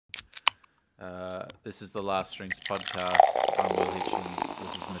This is the Last Drinks podcast. I'm Will Hitchens.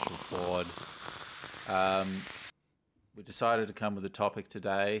 This is Mitchell Ford. We decided to come with a topic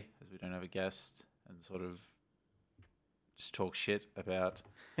today, as we don't have a guest, and sort of just talk shit about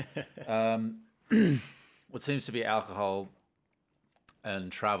what seems to be alcohol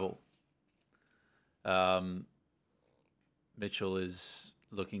and travel. Mitchell is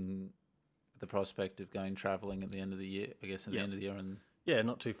looking at the prospect of going travelling at the end of the year, I guess, at the end of the year. And yeah,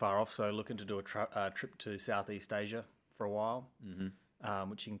 not too far off. So looking to do a trip to Southeast Asia for a while,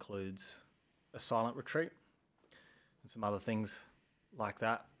 which includes a silent retreat and some other things like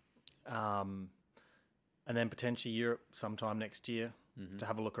that. And then potentially Europe sometime next year to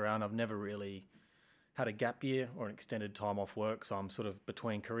have a look around. I've never really had a gap year or an extended time off work, so I'm sort of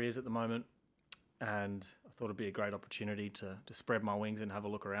between careers at the moment. And I thought it'd be a great opportunity to spread my wings and have a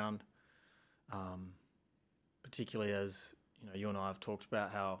look around, particularly as you and I have talked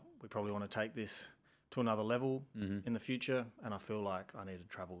about how we probably want to take this to another level in the future, and I feel like I need to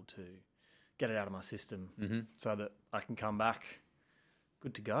travel to get it out of my system so that I can come back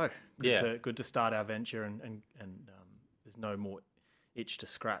good to go. Good to start our venture, and there's no more itch to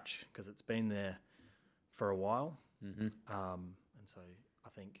scratch because it's been there for a while. And so I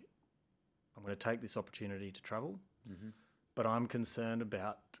think I'm going to take this opportunity to travel, but I'm concerned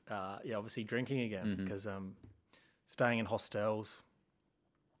about, obviously drinking again because staying in hostels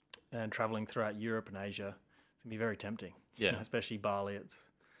and traveling throughout Europe and Asia, it's going to be very tempting. Yeah. Especially Bali, it's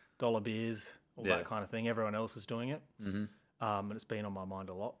dollar beers, all that kind of thing. Everyone else is doing it. And it's been on my mind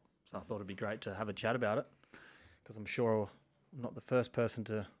a lot. So I thought it'd be great to have a chat about it because I'm sure I'm not the first person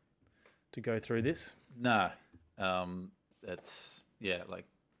to go through this. No, that's, and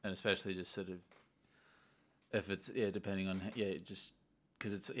especially just sort of, if it's, depending on, just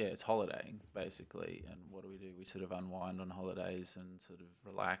because it's holidaying basically. And what do? We sort of unwind on holidays and sort of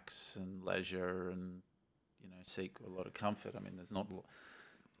relax and leisure and, seek a lot of comfort. I mean, it's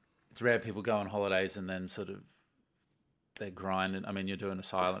rare people go on holidays and then sort of they're grinding. I mean, you're doing a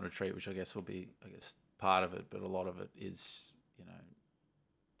silent retreat, which I guess will be, part of it, but a lot of it is,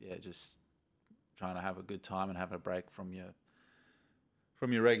 just trying to have a good time and have a break from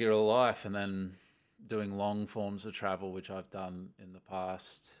your regular life, and then doing long forms of travel, which I've done in the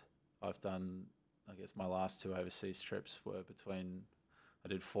past. I've done, my last two overseas trips were I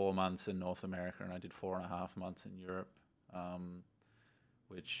did 4 months in North America and I did 4.5 months in Europe,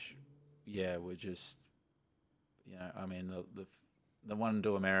 which, were just, the one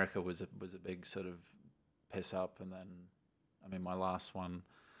to America was a big sort of piss up. And then,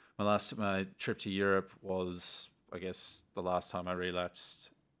 my trip to Europe was, the last time I relapsed,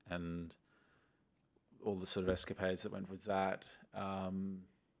 and all the sort of escapades that went with that. I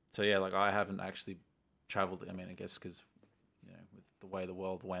haven't actually traveled. I guess because, with the way the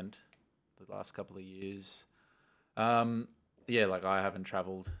world went the last couple of years, I haven't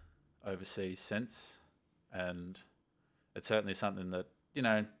traveled overseas since, and it's certainly something that,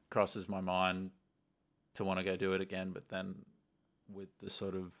 crosses my mind to want to go do it again, but then with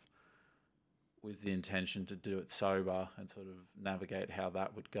the intention to do it sober and sort of navigate how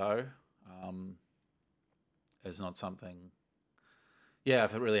that would go, is not something,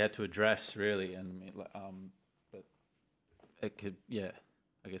 I've really had to address really. And, but it could,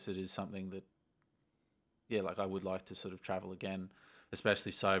 I guess it is something that, I would like to sort of travel again,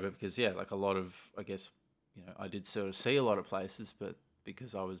 especially sober, because, a lot of, I did sort of see a lot of places, but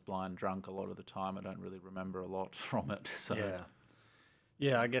because I was blind drunk a lot of the time, I don't really remember a lot from it. So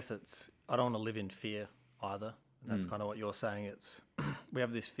I guess I don't want to live in fear either. And that's kind of what you're saying. It's we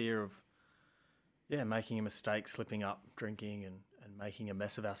have this fear of making a mistake, slipping up, drinking and making a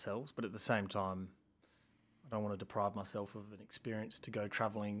mess of ourselves. But at the same time, I don't want to deprive myself of an experience to go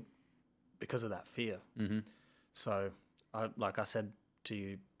traveling because of that fear. So like I said to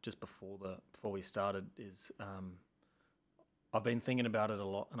you just before we started, is I've been thinking about it a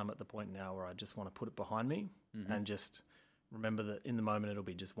lot, and I'm at the point now where I just want to put it behind me and just remember that in the moment it'll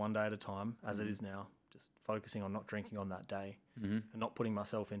be just one day at a time, as it is now, just focusing on not drinking on that day and not putting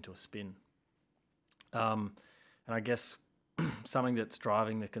myself into a spin. And I guess something that's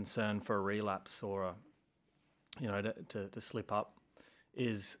driving the concern for a relapse or to slip up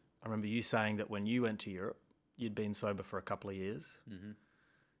is, I remember you saying that when you went to Europe, you'd been sober for a couple of years.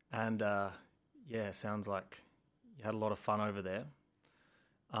 And sounds like you had a lot of fun over there.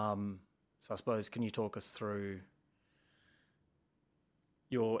 So I suppose, can you talk us through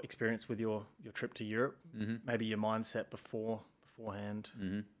your experience with your trip to Europe, maybe your mindset beforehand,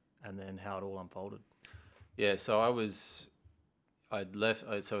 and then how it all unfolded? Yeah, so it was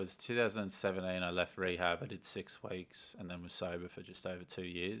 2017, I left rehab, I did 6 weeks and then was sober for just over 2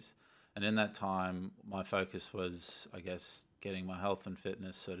 years. And in that time, my focus was, I guess, getting my health and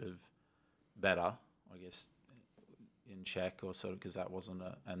fitness sort of better, I guess, in check, or sort of, because that wasn't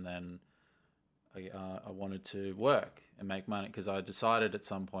and then I wanted to work and make money, because I decided at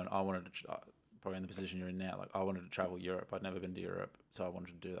some point I wanted to, probably in the position you're in now, like I wanted to travel Europe. I'd never been to Europe, so I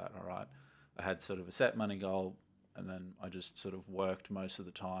wanted to do that. All right. I had sort of a set money goal, and then I just sort of worked most of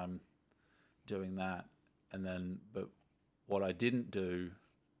the time doing that. And then, but what I didn't do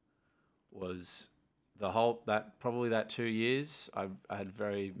was probably that 2 years, I had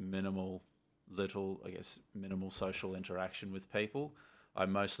very minimal social interaction with people. I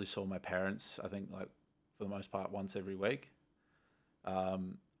mostly saw my parents, I think, like, for the most part, once every week.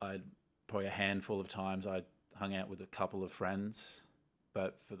 I'd probably a handful of times I hung out with a couple of friends,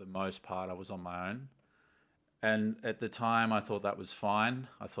 but for the most part, I was on my own. And at the time, I thought that was fine.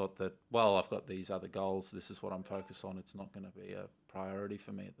 I thought that, well, I've got these other goals. This is what I'm focused on. It's not going to be a priority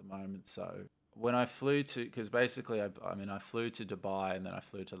for me at the moment. So when I flew to, because basically, I flew to Dubai and then I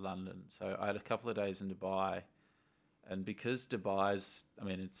flew to London. So I had a couple of days in Dubai. And because Dubai's,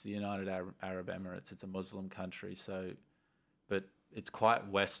 it's the United Arab Emirates, it's a Muslim country. So, but it's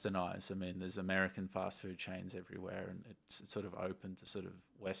quite westernized. There's American fast food chains everywhere, and it's sort of open to sort of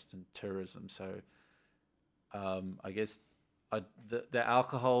Western tourism. So, I guess the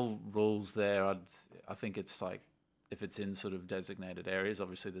alcohol rules there, I think it's like, if it's in sort of designated areas,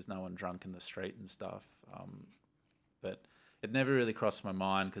 obviously there's no one drunk in the street and stuff. But it never really crossed my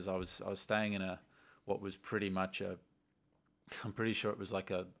mind, because I was staying in what was pretty much I'm pretty sure it was like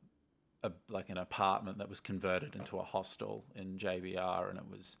like an apartment that was converted into a hostel in JBR, and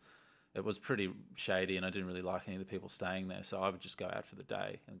it was pretty shady, and I didn't really like any of the people staying there. So I would just go out for the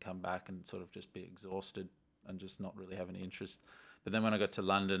day and come back and sort of just be exhausted and just not really have any interest. But then when I got to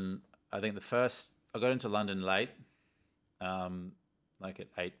London, I think I got into London late, like at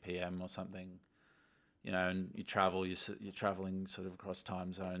 8 p.m. or something, and you travel, you're traveling sort of across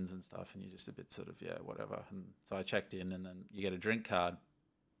time zones and stuff, and you're just a bit sort of, yeah, whatever. And so I checked in, and then you get a drink card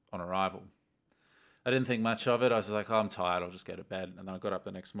on arrival. I didn't think much of it. I was like, oh, I'm tired, I'll just go to bed. And then I got up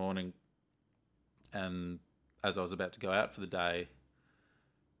the next morning, and as I was about to go out for the day,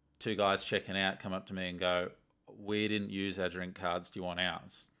 two guys checking out come up to me and go, we didn't use our drink cards, do you want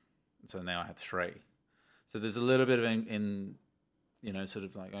ours? And so now I had 3. So there's a little bit of sort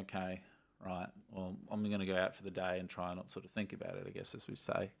of like, okay, right, well, I'm going to go out for the day and try and not sort of think about it, I guess, as we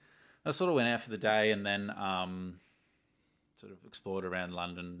say. I sort of went out for the day, and then sort of explored around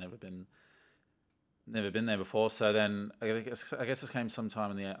London. Never been there before. So then I guess it came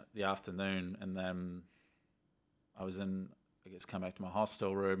sometime in the afternoon, and then I was come back to my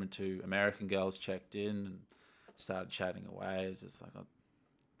hostel room, and 2 American girls checked in and started chatting away. It was just like, oh,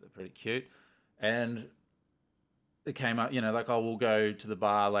 they're pretty cute. And it came up, like, oh, we'll go to the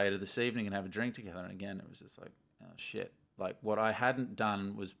bar later this evening and have a drink together. And again, it was just like, oh, shit. Like, what I hadn't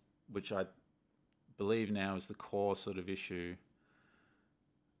done was, which I believe now is the core sort of issue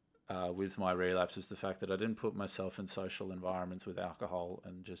with my relapse, was the fact that I didn't put myself in social environments with alcohol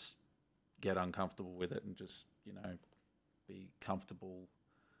and just get uncomfortable with it, and just, be comfortable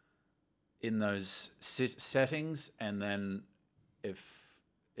in those settings. And then if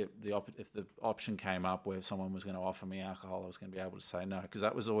the option came up where someone was going to offer me alcohol, I was going to be able to say no, because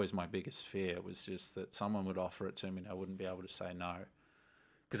that was always my biggest fear, was just that someone would offer it to me and I wouldn't be able to say no,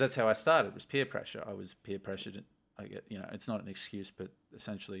 because that's how I started. It was peer pressure. I was peer pressured. I get, it's not an excuse, but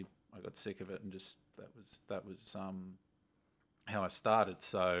essentially I got sick of it, and just that was how I started.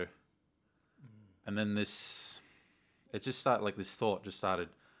 So, and then this thought just started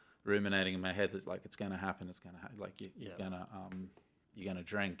ruminating in my head. That's like, it's going to happen. It's going to happen. Like you're gonna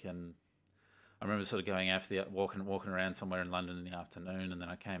drink. And I remember sort of going after walking around somewhere in London in the afternoon, and then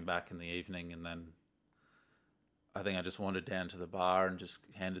I came back in the evening, and then I think I just wandered down to the bar and just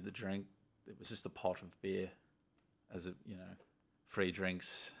handed the drink. It was just a pot of beer, as free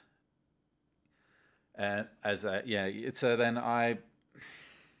drinks. And so then I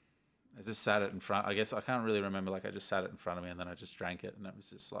just sat it in front. I guess I can't really remember. Like, I just sat it in front of me, and then I just drank it, and it was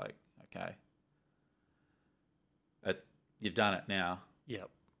just like, okay, you've done it now. Yep.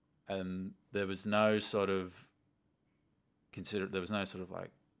 And there was no sort of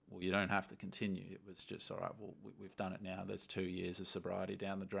like, well, you don't have to continue. It was just, all right, well, we've done it now. There's 2 years of sobriety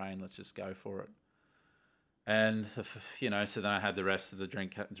down the drain. Let's just go for it. And, so then I had the rest of the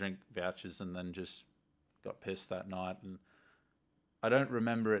drink vouchers, and then just got pissed that night. And I don't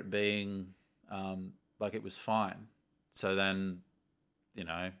remember it being like it was fine. So then,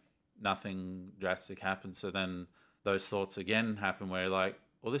 nothing drastic happened. So then those thoughts again happen, where like,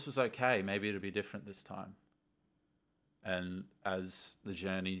 well, this was okay. Maybe it'll be different this time. And as the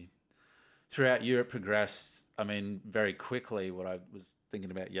journey throughout Europe progressed, I mean, very quickly. What I was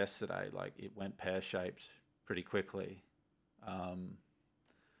thinking about yesterday, like it went pear-shaped pretty quickly.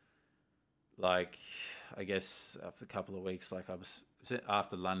 Like, I guess after a couple of weeks, like was it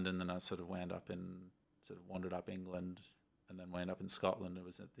after London, then I sort of wandered up England, and then wound up in Scotland. I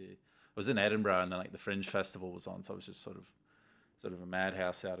was in Edinburgh, and then like the Fringe Festival was on, so I was just sort of a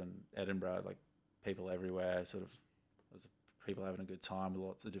madhouse out in Edinburgh, like people everywhere, people having a good time with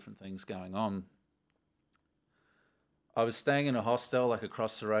lots of different things going on. I was staying in a hostel like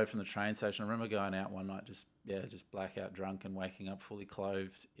across the road from the train station. I remember going out one night, just blackout drunk, and waking up fully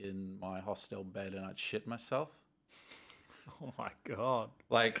clothed in my hostel bed, and I'd shit myself. Oh my God.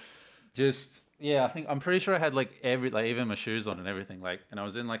 Like, I'm pretty sure I had like even my shoes on and everything. Like, and I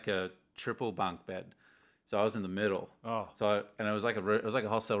was in like a triple bunk bed, so I was in the middle. Oh. And it was like a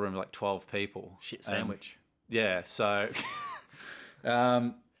hostel room with like 12 people. Shit sandwich. Yeah. So,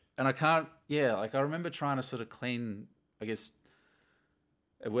 and I can't. Yeah. Like I remember trying to sort of clean. I guess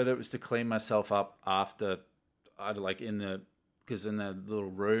whether it was to clean myself up after because in the little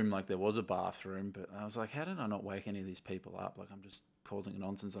room, like there was a bathroom, but I was like, how did I not wake any of these people up? Like I'm just causing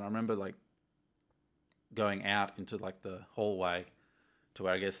nonsense. And I remember like going out into like the hallway to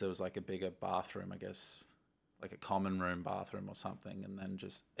where I guess there was like a bigger bathroom, I guess like a common room bathroom or something. And then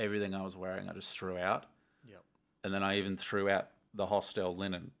just everything I was wearing, I just threw out. Yep. And then I even threw out the hostel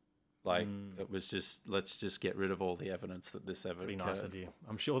linen. Like it was just, let's just get rid of all the evidence that this ever Pretty occurred. nice of you.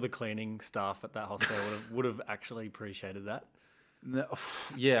 I'm sure the cleaning staff at that hostel would have actually appreciated that.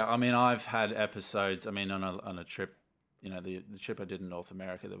 Yeah, I mean, I've had episodes. I mean, on a trip, you know, the trip I did in North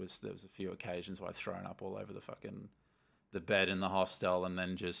America, there was a few occasions where I'd thrown up all over the bed in the hostel, and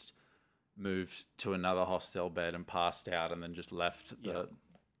then just moved to another hostel bed and passed out, and then just left the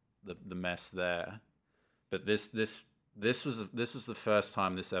mess there. But this was the first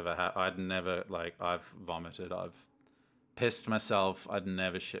time this ever happened. I'd never, like, I've vomited, I've pissed myself, I'd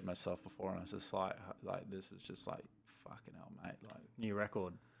never shit myself before, and I was just like this was just like, fucking hell, mate, like new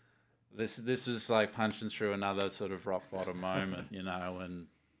record. This was like punching through another sort of rock bottom moment, you know, and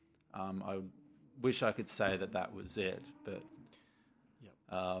I wish I could say that was it, but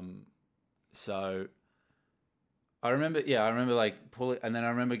so I remember like pulling, and then I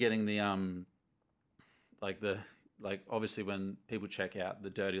remember getting the obviously when people check out, the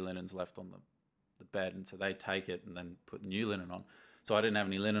dirty linen's left on the bed, and so they take it and then put new linen on. So I didn't have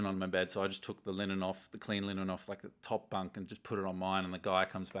any linen on my bed, so I just took the clean linen off like the top bunk and just put it on mine. And the guy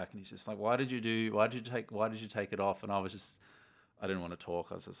comes back and he's just like, why did you take it off? And I didn't want to talk.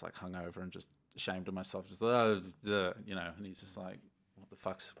 I was just like hungover and just ashamed of myself, just you know. And he's just like, what the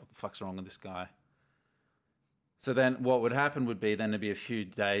fuck's wrong with this guy? So then what would happen would be then there'd be a few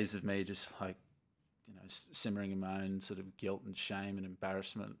days of me just like, you know, simmering in my own sort of guilt and shame and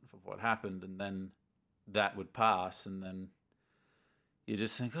embarrassment for what happened, and then that would pass, and then you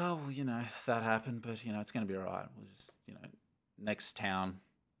just think, oh, well, you know, that happened, but, you know, it's going to be all right. We'll just, you know, next town,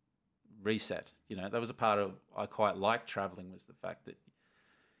 reset. You know, that was a part of, I quite liked traveling, was the fact that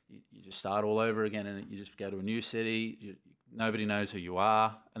you just start all over again, and you just go to a new city. Nobody knows who you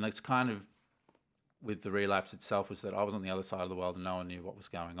are. And that's kind of, with the relapse itself, was that I was on the other side of the world and no one knew what was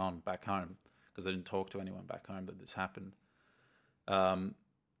going on back home, because I didn't talk to anyone back home that this happened.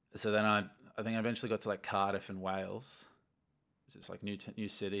 So then I think I eventually got to like Cardiff in Wales. It's like new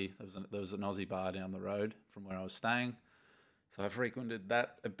city. There was an Aussie bar down the road from where I was staying, so I frequented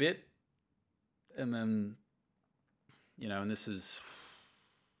that a bit. And then, you know, and this is,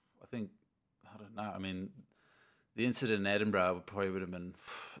 I think, I don't know. I mean, the incident in Edinburgh probably would have been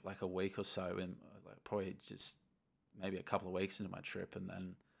like a week or so, in like probably just maybe a couple of weeks into my trip. And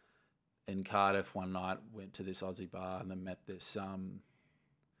then in Cardiff one night, went to this Aussie bar and then met this.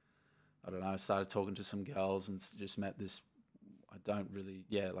 I don't know. I started talking to some girls and just met this.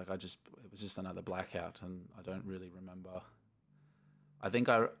 It was just another blackout, and I don't really remember. I think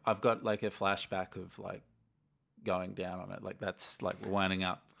I've got like a flashback of like going down on it, like that's like winding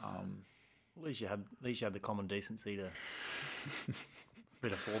up. At least you had the common decency to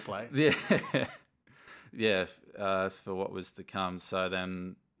bit of foreplay. Yeah, for what was to come. So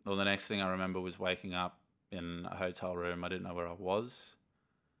then, well, the next thing I remember was waking up in a hotel room. I didn't know where I was.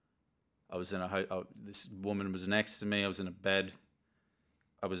 I was in this woman was next to me. I was in a bed.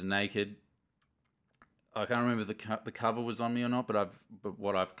 I was naked. I can't remember if the cover was on me or not, but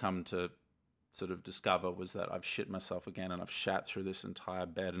what I've come to sort of discover was that I've shit myself again, and I've shat through this entire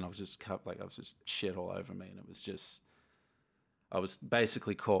bed, and I was just shit all over me, and it was just, I was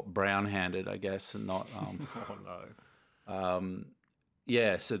basically caught brown-handed, I guess, and not. Oh no.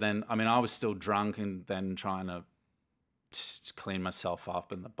 Yeah. So then, I mean, I was still drunk, and then trying to clean myself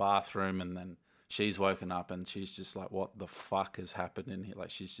up in the bathroom, and then she's woken up and she's just like, what the fuck has happened in here? Like,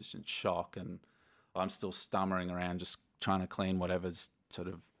 she's just in shock, and I'm still stammering around just trying to clean whatever's sort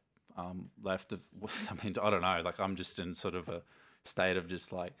of left of, I mean, I don't know, like I'm just in sort of a state of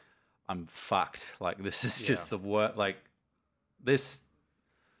just like, I'm fucked. Like, this is just the worst, like this.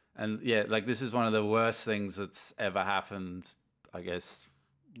 And yeah, like this is one of the worst things that's ever happened, I guess.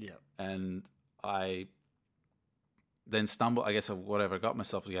 Yeah. And I then stumbled, I guess, or whatever, I got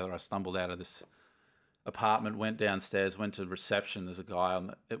myself together. I stumbled out of this apartment, went downstairs, went to reception. There's a guy on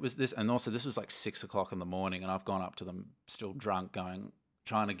the, it was this, and also this was like 6 o'clock in the morning, and I've gone up to them still drunk,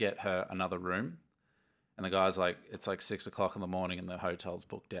 trying to get her another room. And the guy's like, it's like 6 o'clock in the morning and the hotel's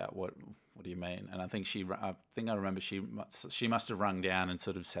booked out. What do you mean? And I think I remember she must have rung down and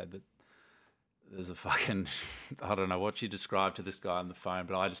sort of said that there's a fucking, I don't know what she described to this guy on the phone,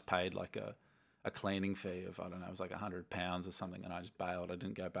 but I just paid like a cleaning fee of, I don't know, it was like £100 or something, and I just bailed. I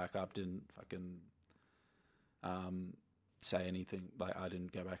didn't go back up, didn't fucking say anything. Like, I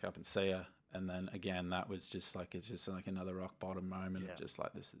didn't go back up and see her. And then again, that was just like, it's just like another rock bottom moment of just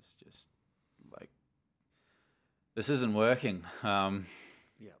like, this is just like, this isn't working. You're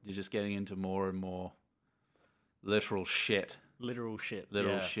just getting into more and more literal shit. Literal shit.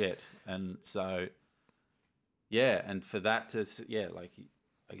 And so, yeah, and for that to, like,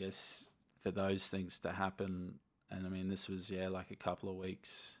 I guess for those things to happen, and I mean, this was, like a couple of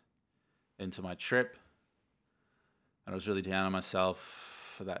weeks into my trip, and I was really down on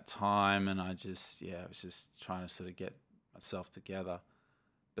myself for that time, and I just, I was just trying to sort of get myself together.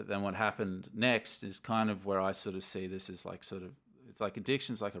 But then what happened next is kind of where I sort of see this as like sort of, it's like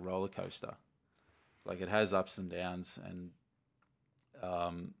addiction's like a roller coaster. Like, it has ups and downs, and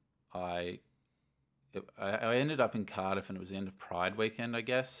I ended up in Cardiff, and it was the end of Pride weekend, I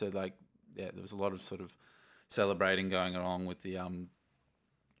guess. So like, there was a lot of sort of celebrating going along with the,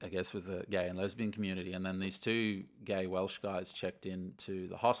 I guess with the gay and lesbian community. And then these two gay Welsh guys checked into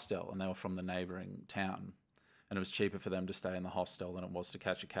the hostel, and they were from the neighbouring town. And it was cheaper for them to stay in the hostel than it was to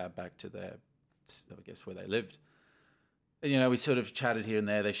catch a cab back to their, I guess, where they lived. And, we sort of chatted here and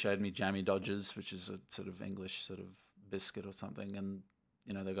there. They showed me Jammy Dodgers, which is a sort of English sort of biscuit or something. And,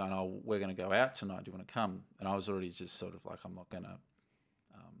 they're going, oh, we're going to go out tonight. Do you want to come? And I was already just sort of like, I'm not going to,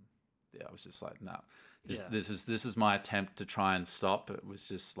 I was just like, no. This is my attempt to try and stop. It was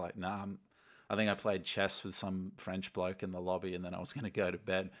just like, nah. I think I played chess with some French bloke in the lobby, and then I was going to go to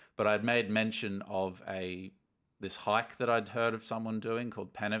bed. But I'd made mention of this hike that I'd heard of someone doing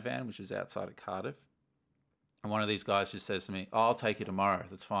called Penavan, which is outside of Cardiff. And one of these guys just says to me, oh, I'll take you tomorrow.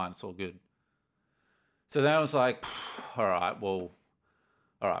 That's fine. It's all good. So then I was like, all right, well,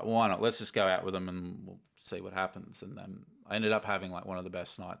 why not? Let's just go out with them and we'll see what happens. And then I ended up having like one of the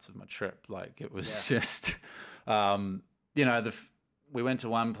best nights of my trip. Like, it was just, we went to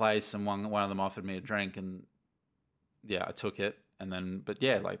one place, and one of them offered me a drink, and I took it. And then,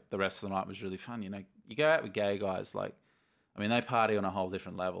 like the rest of the night was really fun. You go out with gay guys, like, I mean, they party on a whole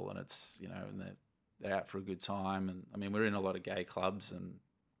different level, and it's, and they're out for a good time. And I mean, we're in a lot of gay clubs, and,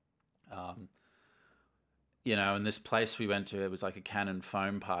 and this place we went to, it was like a cannon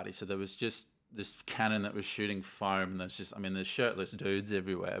foam party. So there was just this cannon that was shooting foam, and there's shirtless dudes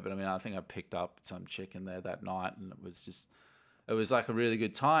everywhere. But I mean, I think I picked up some chick in there that night, and it was like a really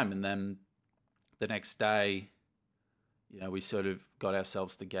good time. And then the next day, we sort of got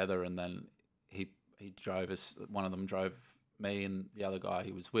ourselves together, and then he drove us. One of them drove me, and the other guy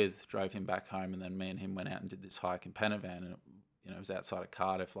he was with drove him back home, and then me and him went out and did this hike in Penavan, and it was outside of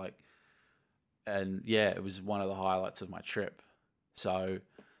Cardiff, like, and it was one of the highlights of my trip. So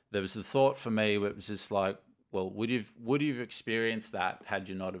there was the thought for me where it was just like, well, would you've experienced that had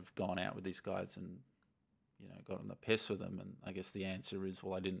you not have gone out with these guys and got on the piss with them? And I guess the answer is,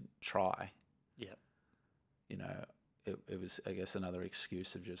 well, I didn't try. Yeah. It was, I guess, another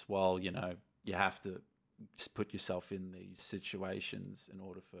excuse of just, well, you have to just put yourself in these situations in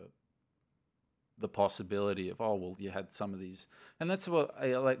order for the possibility of, oh, well, you had some of these. And that's what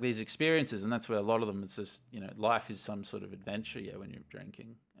I like, these experiences, and that's where a lot of them, it's just, life is some sort of adventure, when you're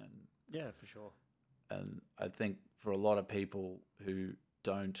drinking. And yeah, for sure. And I think for a lot of people who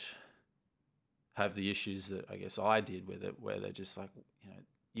don't have the issues that I guess I did with it, where they're just like,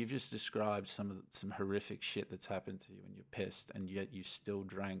 you've just described some horrific shit that's happened to you, and you're pissed, and yet you still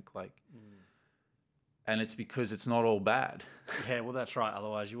drank, like, and it's because it's not all bad. Yeah, well, that's right.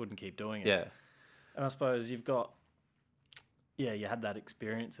 Otherwise, you wouldn't keep doing it. Yeah. And I suppose you've got, you had that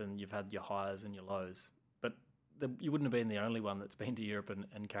experience, and you've had your highs and your lows, but you wouldn't have been the only one that's been to Europe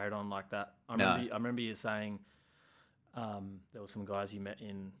and carried on like that. I remember you saying there were some guys you met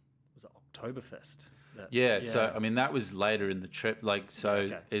in, was it Oktoberfest? Yeah, so I mean that was later in the trip. Like, so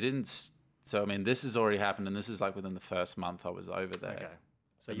okay. it didn't. So I mean, this has already happened, and this is like within the first month I was over there. Okay.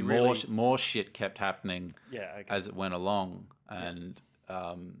 So And you more shit kept happening okay. as it went along, and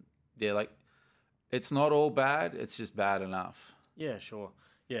yeah, like it's not all bad. It's just bad enough. Yeah, sure.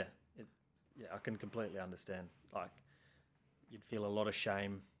 Yeah, I can completely understand. Like, you'd feel a lot of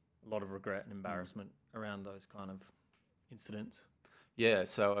shame, a lot of regret and embarrassment around those kind of incidents. Yeah,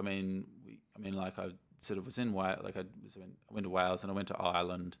 so I mean, like I sort of was in Wales. Like I went to Wales, and I went to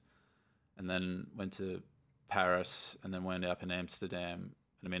Ireland, and then went to Paris, and then wound up in Amsterdam.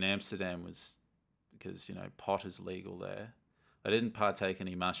 And I mean, Amsterdam was because pot is legal there. I didn't partake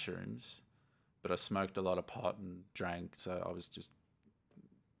any mushrooms, but I smoked a lot of pot and drank. So I was just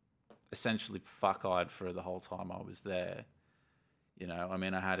essentially fuck-eyed for the whole time I was there. I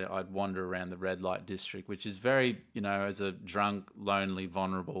mean, I'd wander around the red light district, which is very, as a drunk, lonely,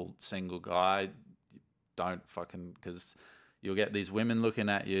 vulnerable single guy, don't fucking, because you'll get these women looking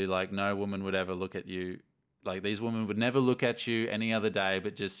at you like no woman would ever look at you. Like these women would never look at you any other day,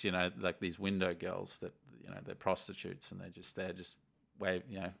 but just, like these window girls that, they're prostitutes and they're just wave,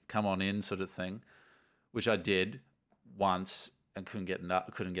 come on in sort of thing, which I did once and couldn't get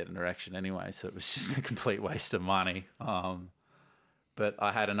an erection anyway. So it was just a complete waste of money. But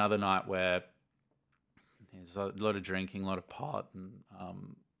I had another night where there's a lot of drinking, a lot of pot, and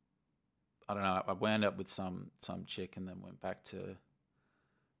I don't know. I wound up with some chick, and then went back to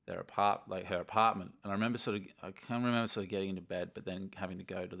her apartment. And I can remember sort of getting into bed, but then having to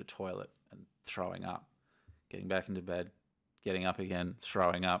go to the toilet and throwing up, getting back into bed, getting up again,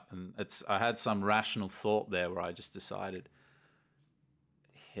 throwing up, and I had some rational thought there where I just decided,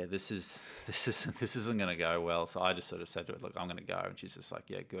 yeah, this isn't going to go well. So I just sort of said to her, look, I'm going to go. And she's just like,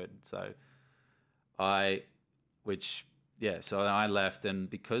 yeah, good. So I left, and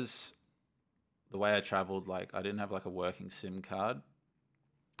because the way I traveled, like I didn't have like a working SIM card.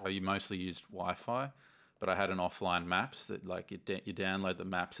 You mostly used Wi-Fi, but I had an offline maps that like you download the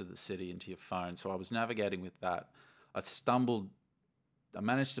maps of the city into your phone. So I was navigating with that. I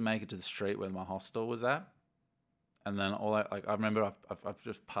managed to make it to the street where my hostel was at. And then I remember I've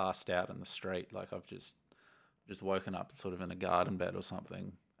just passed out in the street. Like I've just woken up sort of in a garden bed or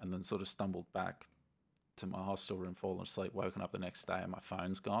something, and then sort of stumbled back to my hostel room, fallen asleep, woken up the next day, and my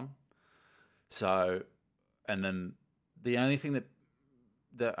phone's gone. So, and then the only thing that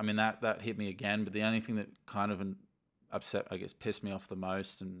hit me again, but the only thing that kind of pissed me off the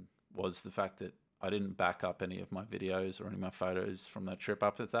most, and was the fact that I didn't back up any of my videos or any of my photos from that trip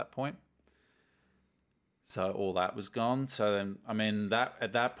up at that point. So all that was gone. So then, I mean, that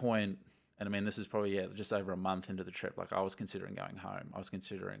at that point, and I mean, this is probably just over a month into the trip. Like I was considering going home. I was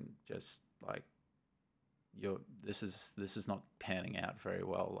considering just like, this is not panning out very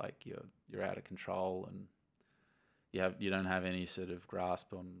well. Like you're out of control, and you don't have any sort of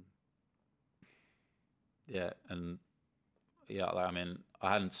grasp on. Yeah, and yeah, like, I mean,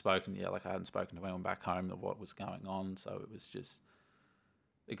 I hadn't spoken to anyone back home of what was going on. So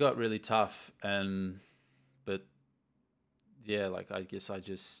it got really tough, but yeah, like I guess I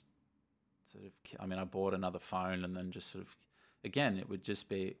just sort of, I bought another phone, and then just sort of, again, it would just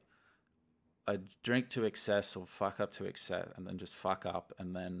be I'd drink to excess or fuck up to excess, and then just fuck up,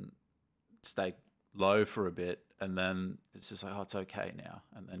 and then stay low for a bit, and then it's just like, oh, it's okay now,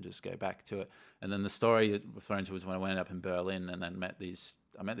 and then just go back to it. And then the story you're referring to was when I went up in Berlin, and then I met these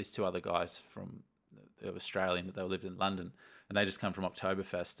two other guys from Australian, but they lived in London, and they just come from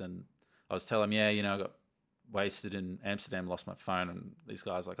Oktoberfest, and I was telling them, I got wasted in Amsterdam, lost my phone, and these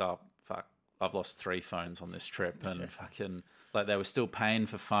guys like, oh fuck, I've lost 3 phones on this trip, and fucking like they were still paying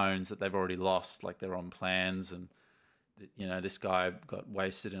for phones that they've already lost, like they're on plans, and this guy got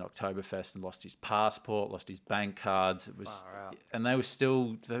wasted in Oktoberfest and lost his passport, lost his bank cards. It was, and they were just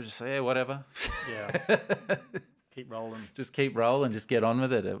like, yeah, whatever. Yeah, keep rolling. Just keep rolling. Just get on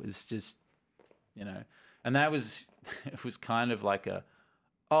with it. It was just, and it was kind of like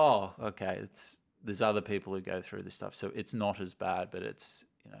oh, okay, there's other people who go through this stuff, so it's not as bad, but it's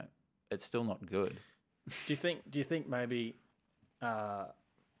still not good. Do you think maybe a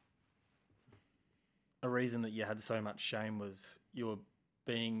reason that you had so much shame was you were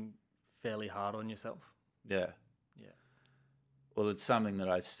being fairly hard on yourself? Yeah. Yeah. Well, it's something that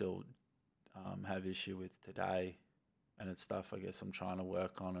I still have issue with today, and it's stuff I guess I'm trying to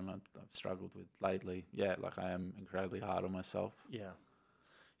work on, and I've struggled with lately. Yeah, like I am incredibly hard on myself. Yeah.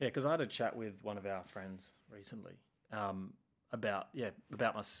 Yeah, because I had a chat with one of our friends recently about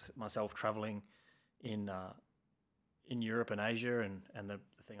myself traveling in Europe and Asia, and the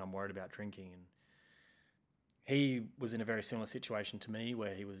thing I'm worried about drinking. And he was in a very similar situation to me,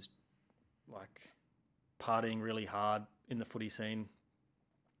 where he was like partying really hard in the footy scene,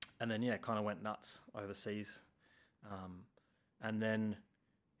 and then kind of went nuts overseas, and then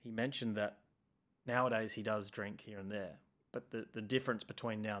he mentioned that nowadays he does drink here and there, but the difference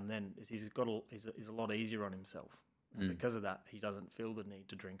between now and then is he's a lot easier on himself, and because of that he doesn't feel the need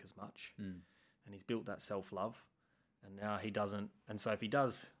to drink as much, and he's built that self-love, and now he doesn't. And so if he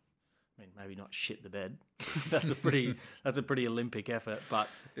does, I mean, maybe not shit the bed. that's a pretty Olympic effort. But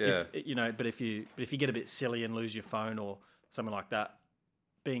if you get a bit silly and lose your phone or something like that,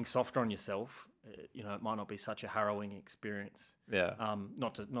 being softer on yourself, it might not be such a harrowing experience. Yeah.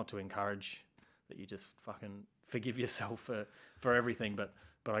 Not to encourage that you just fucking forgive yourself for everything, but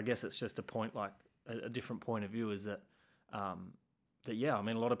I guess it's just a point, like a different point of view is that I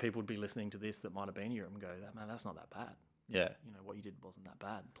mean, a lot of people would be listening to this that might have been here and go, man, that's not that bad. Yeah. What you did wasn't that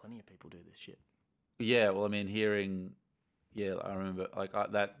bad. Plenty of people do this shit. Yeah, well, I mean, I remember like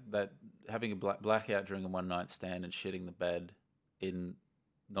that having a blackout during a one night stand and shitting the bed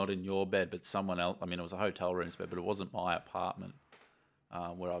not in your bed, but someone else. I mean, it was a hotel room's bed, but it wasn't my apartment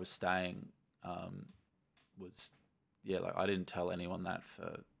where I was staying. Like I didn't tell anyone that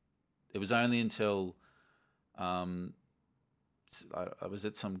it was only until I was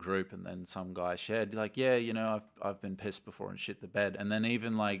at some group and then some guy shared like, I've been pissed before and shit the bed. And then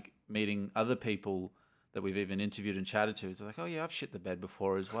even like meeting other people that we've even interviewed and chatted to, it's like, oh yeah, I've shit the bed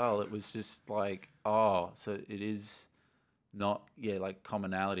before as well. It was just like, so it is not, like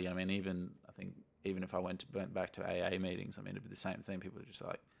commonality. I mean, I think if I went back to AA meetings, I mean, it'd be the same thing. People are just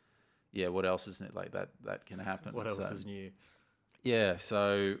like, yeah, what else isn't it like that can happen? What else is new? Yeah.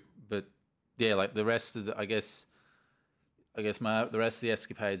 So, but yeah, like the rest of the rest of the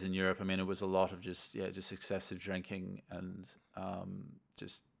escapades in Europe, I mean, it was a lot of just excessive drinking and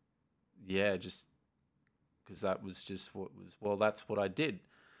just because that was just that's what I did.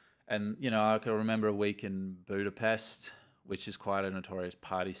 And, I can remember a week in Budapest, which is quite a notorious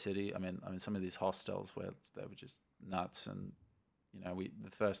party city. I mean, some of these hostels where they were just nuts. And,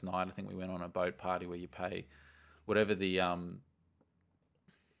 the first night, I think we went on a boat party where you pay whatever the, I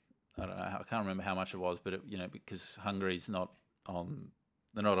don't know, I can't remember how much it was, but because Hungary's they're not on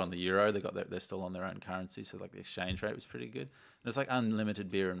the euro, they're still on their own currency, so like the exchange rate was pretty good. And it's like unlimited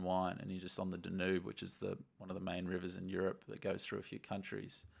beer and wine, and you're just on the Danube, which is one of the main rivers in Europe that goes through a few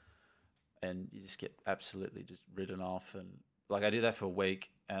countries, and you just get absolutely just ridden off. And like I did that for a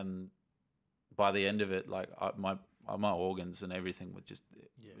week, and by the end of it, like my organs and everything were just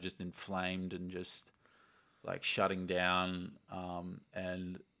inflamed and just like shutting down,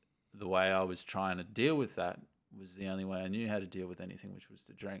 and the way I was trying to deal with that was the only way I knew how to deal with anything, which was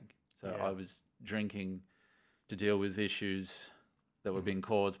to drink. So I was drinking to deal with issues that were being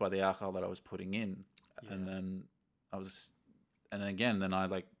caused by the alcohol that I was putting in. Yeah. And then I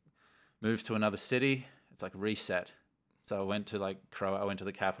like moved to another city. It's like reset. So I went to the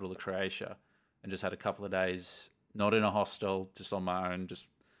capital of Croatia and just had a couple of days, not in a hostel, just on my own, just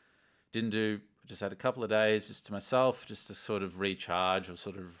had a couple of days just to myself, just to sort of recharge or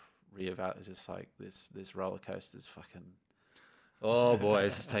sort of reevaluate. Just like this roller coaster is fucking, oh boy,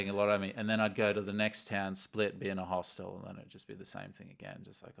 this is taking a lot out of me. And then I'd go to the next town, Split, be in a hostel, and then it'd just be the same thing again.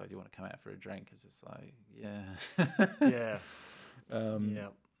 Just like, oh, do you want to come out for a drink? It's just like, yeah. Yeah.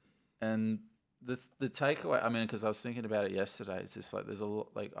 And the takeaway, I mean, because I was thinking about it yesterday, it's just like there's a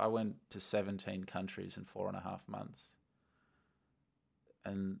lot. Like I went to 17 countries in 4.5 months,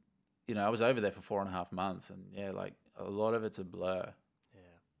 and I was over there for 4.5 months, and like a lot of it's a blur. Yeah.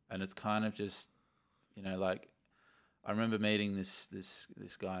 And it's kind of just, like I remember meeting this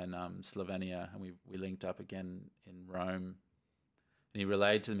guy in Slovenia, and we linked up again in Rome, and he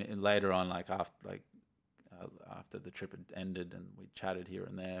relayed to me later on, like after the trip had ended and we chatted here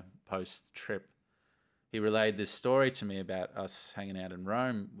and there post trip, he relayed this story to me about us hanging out in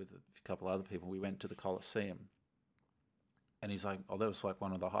Rome with a couple other people. We went to the Colosseum, and he's like, oh, that was like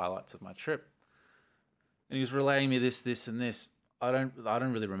one of the highlights of my trip. And he was relaying me this and this. I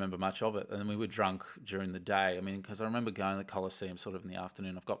don't really remember much of it. And we were drunk during the day. I mean, because I remember going to the Colosseum sort of in the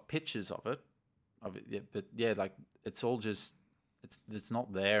afternoon. I've got pictures of it, yeah, but yeah, like it's all just, it's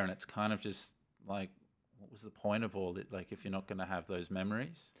not there, and it's kind of just like, what was the point of all it? Like, if you're not going to have those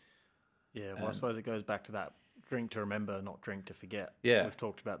memories. Yeah, well, I suppose it goes back to that drink to remember, not drink to forget. Yeah. We've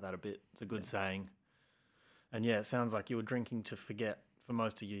talked about that a bit. It's a good saying. And yeah, it sounds like you were drinking to forget for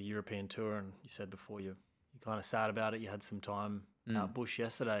most of your European tour, and you said before you're kind of sad about it. You had some time out bush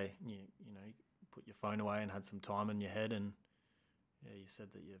yesterday. You put your phone away and had some time in your head, and yeah, you said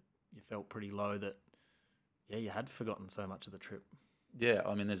that you felt pretty low, that you had forgotten so much of the trip. Yeah,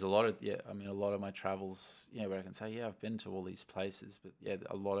 I mean, there's a lot of my travels, where I can say, I've been to all these places, but yeah,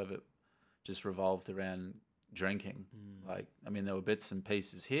 a lot of it just revolved around drinking. Like, I mean, there were bits and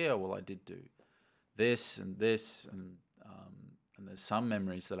pieces here. Well, I did do this, and there's some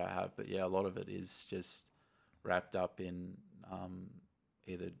memories that I have, but yeah, a lot of it is just wrapped up in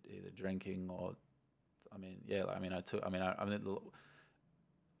either drinking or, I mean, yeah, I mean,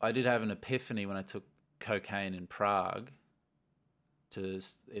 I did have an epiphany when I took cocaine in Prague.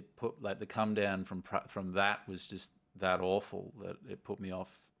 It put, like, the come down from that was just that awful that it put me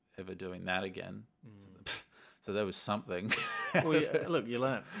off ever doing that again. So there was something. Well, look, you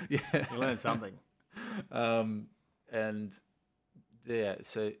learn. Yeah, you learn something. And yeah,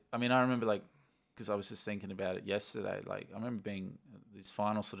 so I mean, I remember, like, because I was just thinking about it yesterday. Like, I remember being these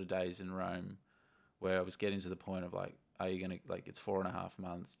final sort of days in Rome, where I was getting to the point of, like, are you gonna, like, it's 4.5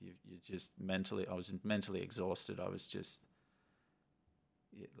 months. You just mentally, I was mentally exhausted. I was just,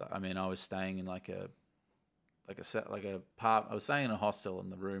 I mean, I was staying in I was staying in a hostel,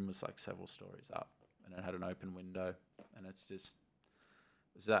 and the room was like several stories up, and it had an open window, and it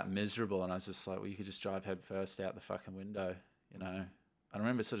was that miserable. And I was just like, well, you could just drive head first out the fucking window, you know. I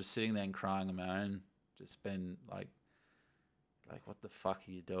remember sort of sitting there and crying on my own, just been like, what the fuck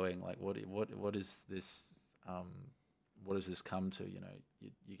are you doing? Like, what is this? What does this come to? You know,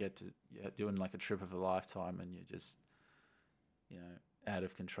 you're doing like a trip of a lifetime, and you're just, you know, out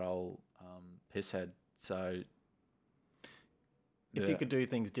of control, pisshead. So, if you could do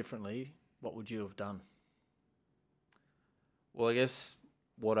things differently, what would you have done? Well, I guess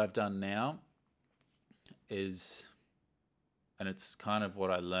what I've done now is, and it's kind of what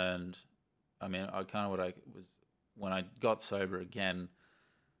I learned. I mean, when I got sober again,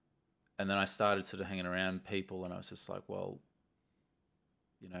 and then I started sort of hanging around people, and I was just like, well,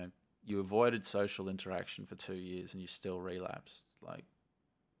 you know, you avoided social interaction for 2 years and you still relapsed. Like,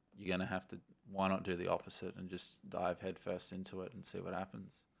 you're going to have to, why not do the opposite and just dive headfirst into it and see what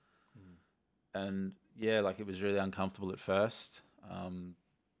happens? And yeah, like, it was really uncomfortable at first. And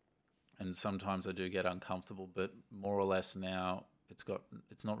sometimes I do get uncomfortable, but more or less now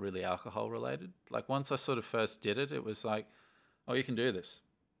it's not really alcohol related. Like, once I sort of first did it, it was like, oh, you can do this.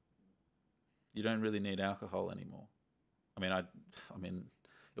 You don't really need alcohol anymore. I mean,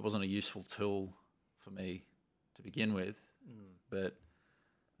 it wasn't a useful tool for me to begin with, but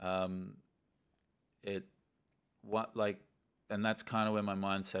and that's kind of where my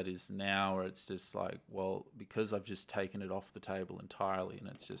mindset is now, where it's just like, well, because I've just taken it off the table entirely, and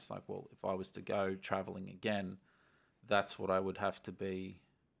it's just like, well, if I was to go traveling again, that's what I would have to be.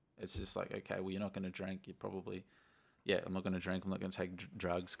 It's just like, okay, well, you're not going to drink. You probably, yeah, I'm not going to drink. I'm not going to take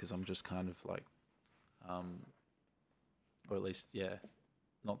drugs, because I'm just kind of like, or at least, yeah,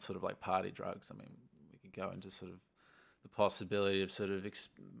 not sort of like party drugs. I mean, we could go into sort of the possibility of sort of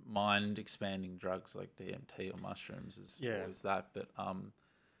mind expanding drugs like DMT or mushrooms is always that. But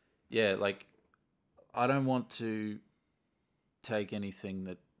yeah, like, I don't want to take anything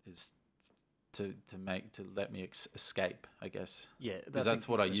that is to let me escape, I guess. Yeah, because that's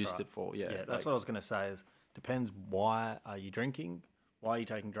what I used it for. Yeah, that's what I was going to say. Is depends, why are you drinking? Why are you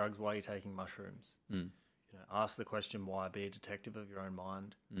taking drugs? Why are you taking mushrooms? You know, ask the question why. Be a detective of your own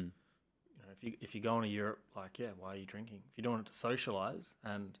mind. You know, if you're going to Europe, like, yeah, why are you drinking? If you're doing it to socialize,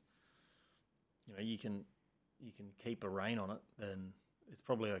 and you know, you can keep a rein on it, then it's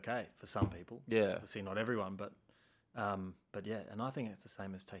probably okay for some people. Yeah, obviously not everyone, but yeah, and I think it's the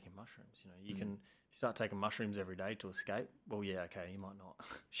same as taking mushrooms. You know, you can, if you start taking mushrooms every day to escape, well, yeah, okay, you might not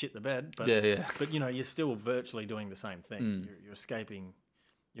shit the bed, but but you know, you're still virtually doing the same thing. You're escaping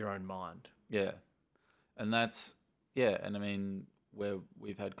your own mind. Yeah, and that's and I mean, where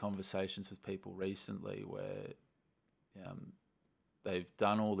we've had conversations with people recently where they've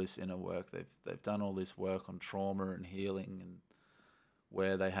done all this inner work, they've done all this work on trauma and healing, and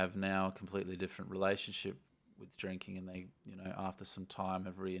where they have now a completely different relationship with drinking, and they, you know, after some time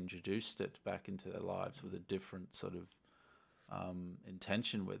have reintroduced it back into their lives with a different sort of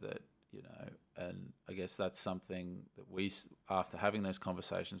intention with it, you know. And I guess that's something that we, after having those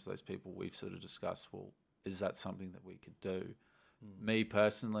conversations with those people, we've sort of discussed, well, is that something that we could do? Me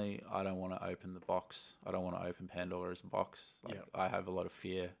personally, I don't want to open the box. I don't want to open Pandora's box. Like, I have a lot of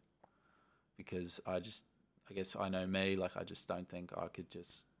fear, because I guess I know me, like, I just don't think I could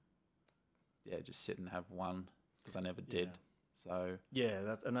just sit and have one, because I never did. So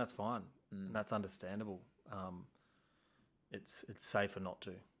that's fine, and that's understandable. It's safer not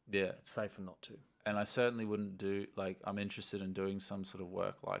to. Yeah, it's safer not to. And I certainly wouldn't do, like, I'm interested in doing some sort of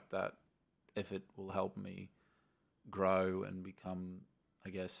work like that if it will help me grow and become,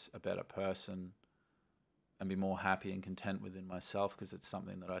 I guess, a better person and be more happy and content within myself, because it's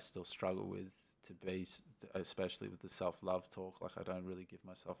something that I still struggle with to be, especially with the self-love talk. Like, I don't really give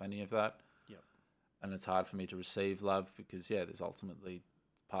myself any of that. Yep. And it's hard for me to receive love because, yeah, there's ultimately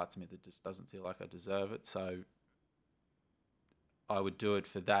parts of me that just doesn't feel like I deserve it. So I would do it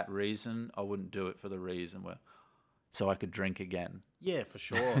for that reason. I wouldn't do it for the reason so I could drink again. Yeah, for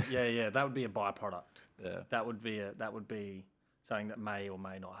sure. Yeah. That would be a byproduct. Yeah. That would be something that may or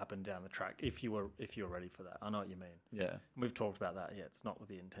may not happen down the track if you were ready for that. I know what you mean. Yeah. We've talked about that. Yeah, it's not with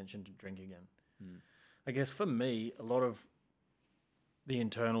the intention to drink again. Mm. I guess for me, a lot of the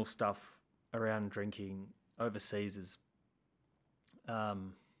internal stuff around drinking overseas is, I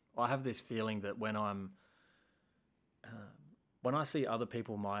have this feeling that when I see other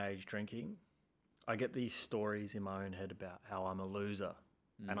people my age drinking, I get these stories in my own head about how I'm a loser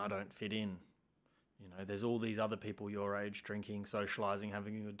and I don't fit in. You know, there's all these other people your age drinking, socializing,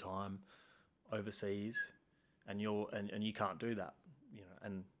 having a good time overseas, and you can't do that. You know,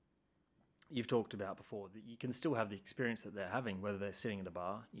 and you've talked about before that you can still have the experience that they're having, whether they're sitting at a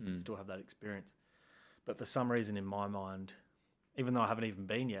bar, you can still have that experience. But for some reason in my mind, even though I haven't even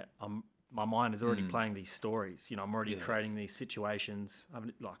been yet, my mind is already playing these stories. You know, I'm already creating these situations.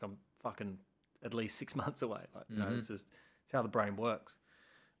 I'm fucking at least 6 months away. Like, you know, it's how the brain works.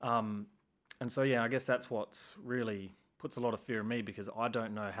 And so, yeah, I guess that's what's really puts a lot of fear in me, because I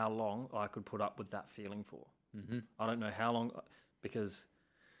don't know how long I could put up with that feeling for. Mm-hmm. I don't know how long, because,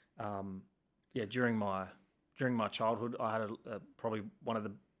 during my childhood, I had probably one of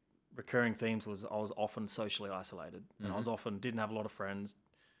the recurring themes was I was often socially isolated, and I was often didn't have a lot of friends,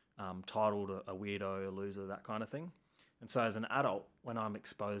 titled a weirdo, a loser, that kind of thing. And so as an adult, when I'm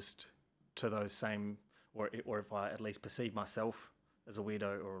exposed to those same, or if I at least perceive myself as a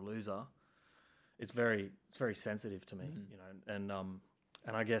weirdo or a loser, it's very sensitive to me, you know.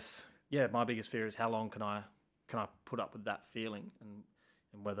 And I guess, yeah, my biggest fear is how long can I put up with that feeling,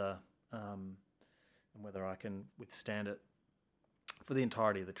 and whether I can withstand it for the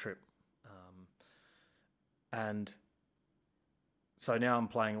entirety of the trip. And so now I'm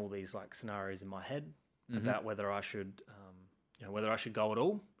playing all these like scenarios in my head about whether I should go at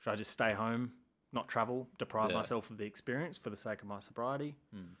all. Should I just stay home, not travel, deprive myself of the experience for the sake of my sobriety?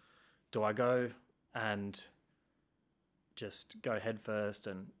 Do I go and just go head first,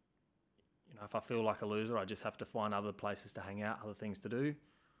 and, you know, if I feel like a loser, I just have to find other places to hang out, other things to do?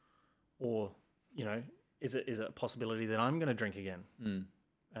 Or, you know, is it a possibility that I'm going to drink again?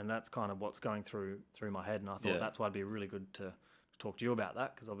 And that's kind of what's going through my head. And I thought that's why it'd be really good to talk to you about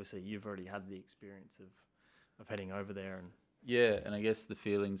that, because obviously you've already had the experience of heading over there. And yeah, and I guess the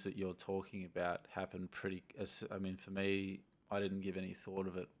feelings that you're talking about happen I mean, for me, I didn't give any thought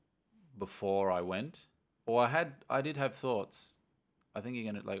of it before I went, or I did have thoughts. I think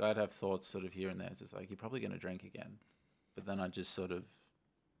I'd have thoughts sort of here and there. It's just like, you're probably going to drink again, but then I just sort of,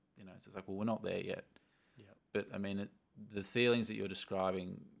 you know, it's just like, well, we're not there yet. Yeah. But I mean, the feelings that you're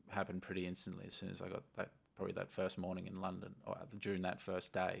describing happened pretty instantly as soon as I got probably that first morning in London, or during that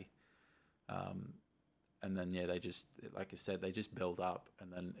first day. And then, yeah, they just, like I said, they just build up,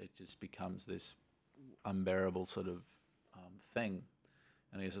 and then it just becomes this unbearable sort of thing.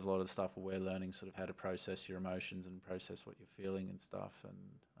 And I guess there's a lot of the stuff where we're learning sort of how to process your emotions and process what you're feeling and stuff. And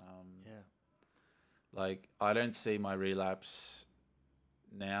like, I don't see my relapse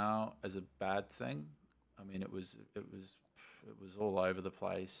now as a bad thing. I mean, it was all over the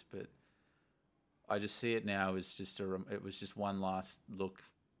place, but I just see it now as just it was just one last look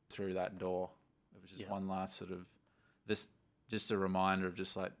through that door. It was just one last sort of just a reminder of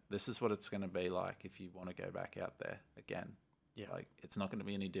just like, this is what it's going to be like if you want to go back out there again. Yeah, like, it's not going to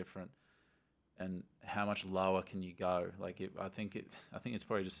be any different. And how much lower can you go? Like, I think it's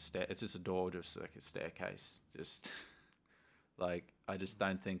probably just it's just a door, just like a staircase. Just like, I just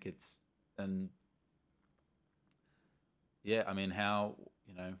don't think it's. And yeah, I mean, how,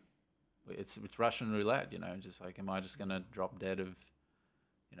 you know, it's Russian roulette. You know, just like, am I just going to drop dead of,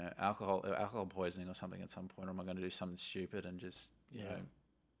 you know, alcohol poisoning or something at some point, or am I going to do something stupid and just, you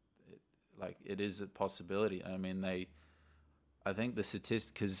know, it is a possibility. I mean, I think the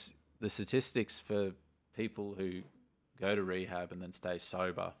statistics for people who go to rehab and then stay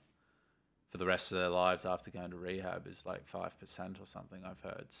sober for the rest of their lives after going to rehab is like 5% or something, I've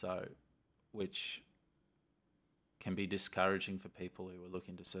heard. So, which can be discouraging for people who are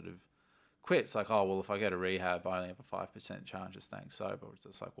looking to sort of quit. It's like, oh, well, if I go to rehab, I only have a 5% chance of staying sober. It's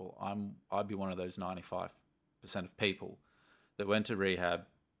just like, well, I'd be one of those 95% of people that went to rehab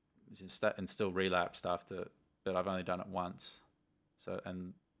and still relapsed after, but I've only done it once. So,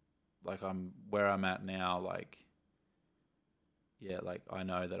 and like, I'm where I'm at now, like, yeah, like, I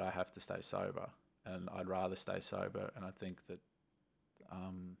know that I have to stay sober, and I'd rather stay sober. And I think that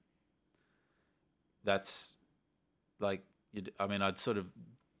that's like, I mean, I'd sort of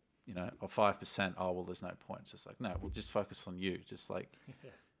or 5%. Oh well, there's no point. It's just like, no, we'll just focus on you. Just like,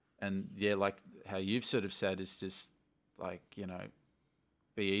 and yeah, like how you've sort of said is just like,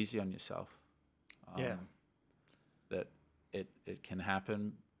 be easy on yourself. Yeah. That it can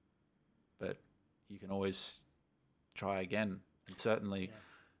happen, but you can always try again. And certainly,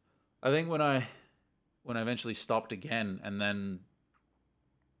 I think when I eventually stopped again, and then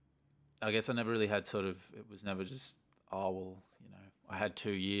I guess I never really had it was never just, oh, well, I had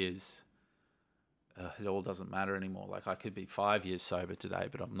 2 years. It all doesn't matter anymore. Like I could be 5 years sober today,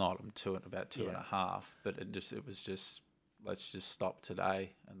 but I'm not. I'm about two and a half. But it was just, let's just stop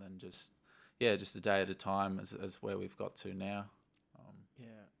today, and then just a day at a time as where we've got to now.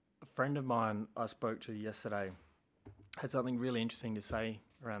 A friend of mine I spoke to yesterday had something really interesting to say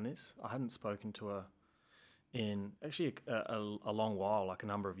around this. I hadn't spoken to her in actually a long while, like a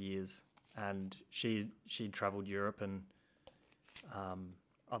number of years, and she'd travelled Europe and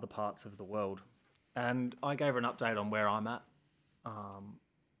other parts of the world, and I gave her an update on where I'm at, on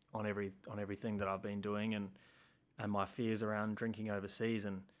everything that I've been doing and my fears around drinking overseas,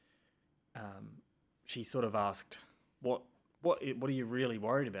 and she sort of asked, what are you really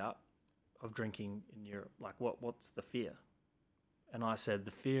worried about of drinking in Europe? Like what's the fear? And I said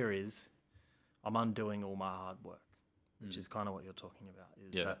the fear is I'm undoing all my hard work, which is kind of what you're talking about,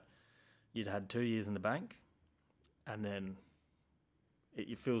 is that you'd had 2 years in the bank, and then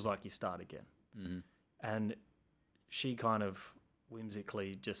it feels like you start again. Mm-hmm. And she kind of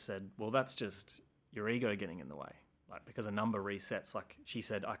whimsically just said, well, that's just your ego getting in the way. Like, because a number resets, like she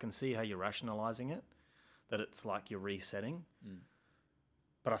said, I can see how you're rationalizing it, that it's like you're resetting.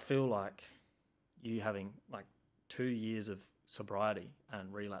 But I feel like you having like 2 years of sobriety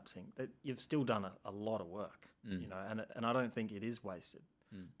and relapsing, that you've still done a lot of work, and I don't think it is wasted,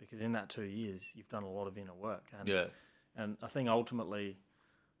 because in that 2 years, you've done a lot of inner work. And I think ultimately,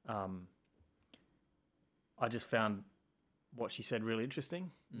 I just found what she said really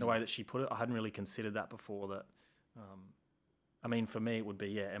interesting, the way that she put it. I hadn't really considered that before. That, I mean, for me, it would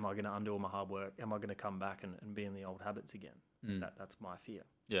be, am I going to undo all my hard work? Am I going to come back and be in the old habits again? That's my fear.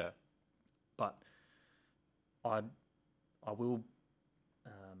 Yeah. But I will,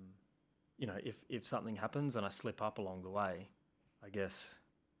 if something happens and I slip up along the way, I guess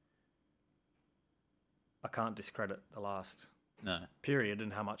I can't discredit the last period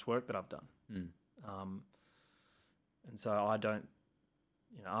and how much work that I've done. And so I don't,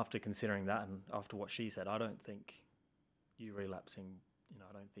 after considering that and after what she said, I don't think you relapsing,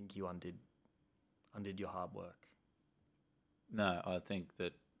 I don't think you undid your hard work. No, I think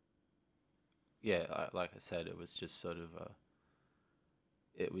that, like I said, it was just sort of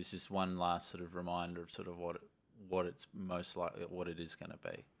it was just one last sort of reminder of sort of what it's most likely, what it is going to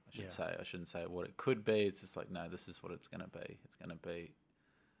be. I shouldn't say what it could be. It's just like, no, this is what it's going to be.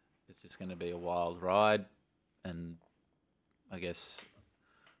 It's just going to be a wild ride. And I guess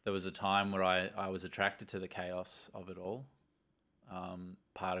there was a time where I was attracted to the chaos of it all.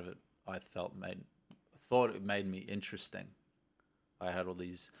 Part of it I thought it made me interesting. I had all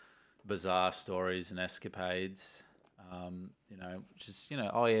these bizarre stories and escapades, just,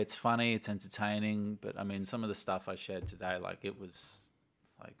 oh yeah, it's funny, it's entertaining. But I mean, some of the stuff I shared today, like it was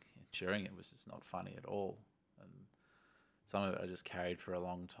like during it was just not funny at all. And some of it I just carried for a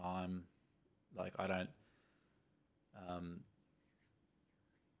long time. Like I don't,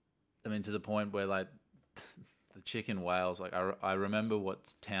 I mean, to the point where like the chick in Wales, like I remember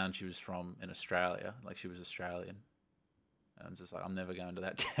what town she was from in Australia. Like she was Australian. And I'm just like, I'm never going to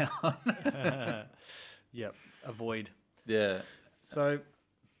that town. Yep. Avoid. Yeah. So,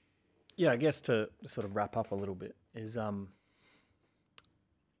 I guess to sort of wrap up a little bit is, I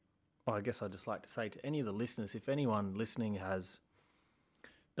guess I'd just like to say to any of the listeners, if anyone listening has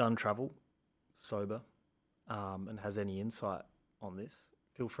done travel sober, and has any insight on this,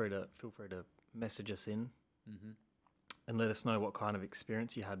 feel free to message us in, and let us know what kind of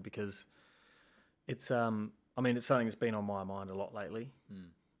experience you had, because it's it's something that's been on my mind a lot lately,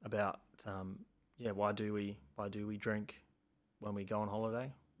 about why do we drink when we go on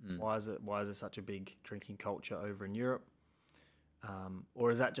holiday? Why is there such a big drinking culture over in Europe?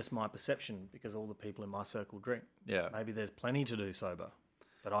 Or is that just my perception because all the people in my circle drink? Yeah. Maybe there's plenty to do sober,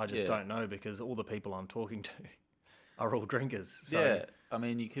 but I just don't know because all the people I'm talking to are all drinkers. So. Yeah. I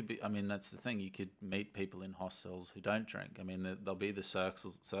mean, that's the thing. You could meet people in hostels who don't drink. I mean, there'll be the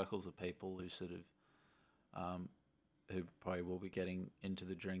circles of people who sort of, who probably will be getting into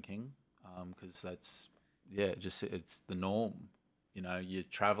the drinking, because that's, it's the norm. You're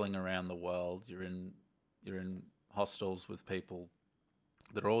traveling around the world. You're in hostels with people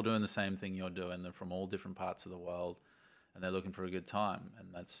that are all doing the same thing you're doing. They're from all different parts of the world, and they're looking for a good time, and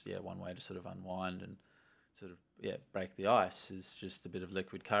that's one way to sort of unwind and sort of break the ice is just a bit of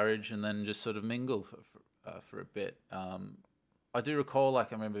liquid courage, and then just sort of mingle for a bit. I do recall,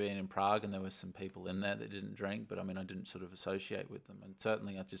 like, I remember being in Prague and there were some people in there that didn't drink, but I mean, I didn't sort of associate with them. And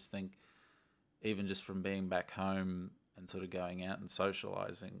certainly I just think even just from being back home and sort of going out and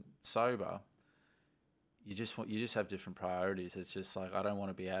socializing sober, you just have different priorities. It's just like, I don't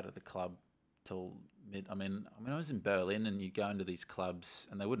want to be out of the club till I mean, I was in Berlin and you go into these clubs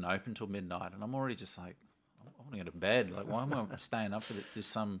and they wouldn't open till midnight. And I'm already just like, I want to go to bed. Like, why am I staying up for just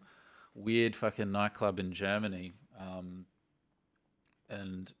some weird fucking nightclub in Germany?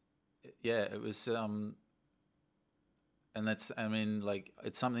 And it was, and that's, I mean, like,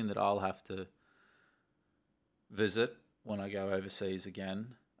 it's something that I'll have to visit when I go overseas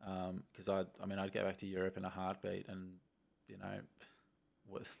again. Because I'd go back to Europe in a heartbeat, and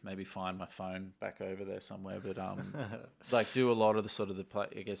maybe find my phone back over there somewhere. But like, do a lot of the sort of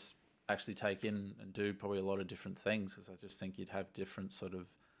I guess actually take in and do probably a lot of different things, because I just think you'd have different sort of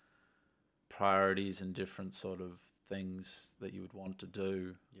priorities and different sort of things that you would want to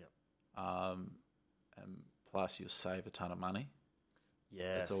do. And plus you'll save a ton of money.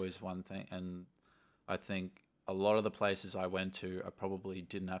 Yeah, that's always one thing. And I think a lot of the places I went to, I probably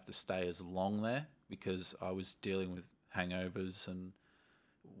didn't have to stay as long there because I was dealing with hangovers and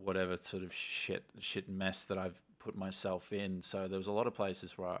whatever sort of shit mess that I've put myself in. So there was a lot of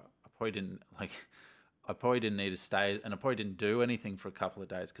places where I probably didn't need to stay, and I probably didn't do anything for a couple of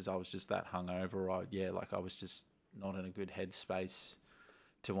days because I was just that hungover, or I was just not in a good headspace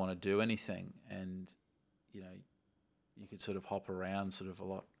to want to do anything. And you could sort of hop around sort of a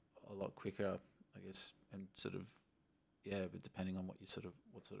lot quicker, I guess, and sort of but depending on what sort of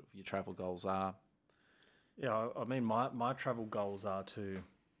your travel goals are. Yeah, I mean, my travel goals are to,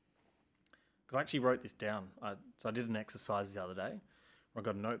 because I actually wrote this down. So I did an exercise the other day where I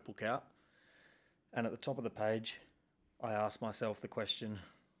got a notebook out, and at the top of the page, I asked myself the question,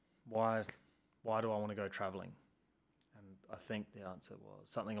 why do I want to go traveling? And I think the answer was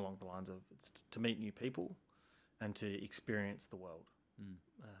something along the lines of, it's to meet new people and to experience the world.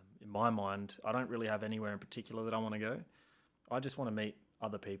 In my mind, I don't really have anywhere in particular that I want to go. I just want to meet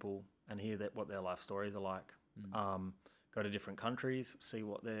other people and hear what their life stories are like. Go to different countries, see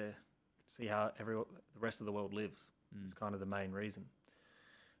how the rest of the world lives. It's kind of the main reason.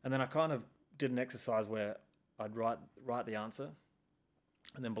 And then I kind of did an exercise where I'd write the answer,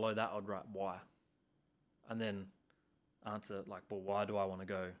 and then below that I'd write why, and then answer like, well, why do I want to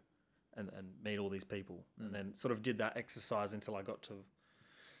go and meet all these people? And then sort of did that exercise until I got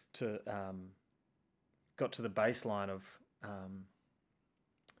to the baseline of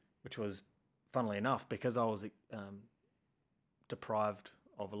which was, funnily enough, because I was deprived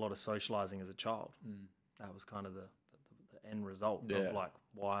of a lot of socializing as a child. That was kind of the end result of like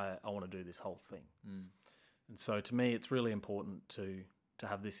why I want to do this whole thing. And so to me, it's really important to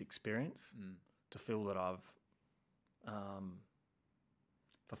have this experience, to feel that I've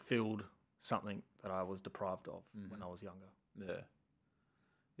fulfilled something that I was deprived of when I was younger.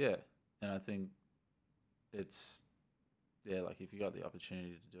 Yeah. And I think it's, like, if you got the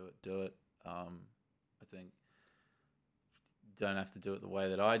opportunity to do it. I think you don't have to do it the way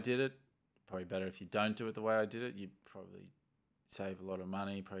that I did it. Probably better if you don't do it the way I did it. You'd probably save a lot of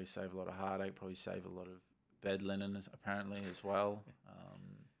money, probably save a lot of heartache, probably save a lot of bed linen apparently as well.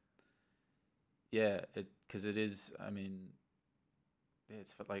 Because it is, I mean,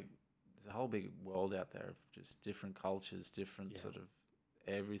 it's like there's a whole big world out there of just different cultures, different sort of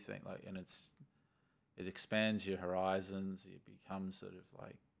everything. Like, and it expands your horizons. You become sort of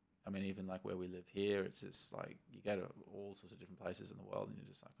like, I mean, even like where we live here, it's just like you go to all sorts of different places in the world and you're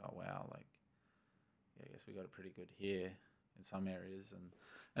just like, oh, wow, like, I guess we got it pretty good here in some areas. And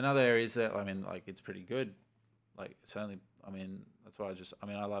in other areas that, I mean, like, it's pretty good. Like, certainly, I mean, that's what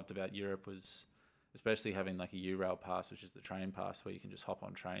I loved about Europe was especially having like a Eurail pass, which is the train pass where you can just hop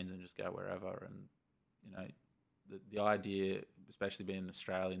on trains and just go wherever. And, the idea, especially being an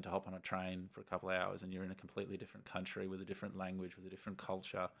Australian, to hop on a train for a couple of hours and you're in a completely different country with a different language, with a different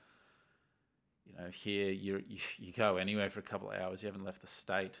culture. Here you go anywhere for a couple of hours. You haven't left the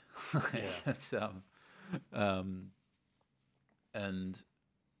state. It's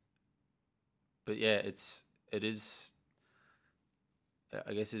but yeah, it is.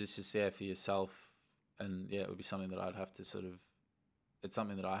 I guess it is just for yourself, and it would be something that I'd have to sort of. It's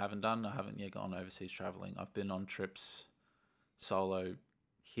something that I haven't done. I haven't yet gone overseas traveling. I've been on trips solo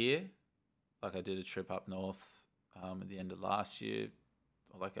here. Like, I did a trip up north at the end of last year,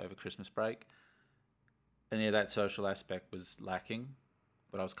 or like over Christmas break. And that social aspect was lacking,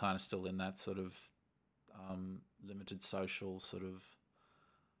 but I was kind of still in that sort of limited social sort of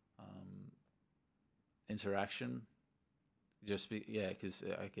interaction. Because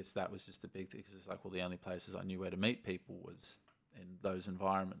I guess that was just a big thing. Because it's like, well, the only places I knew where to meet people was in those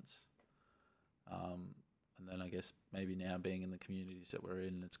environments. And then I guess maybe now being in the communities that we're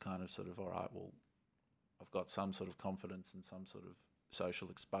in, it's kind of sort of, all right, well, I've got some sort of confidence and some sort of social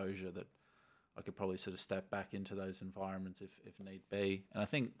exposure that I could probably sort of step back into those environments if need be. And I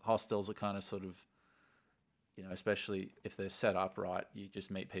think hostels are kind of sort of, you know, especially if they're set up right, you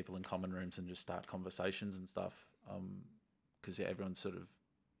just meet people in common rooms and just start conversations and stuff. Because everyone's sort of,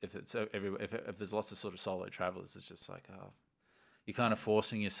 if there's lots of sort of solo travelers, it's just like, you're kind of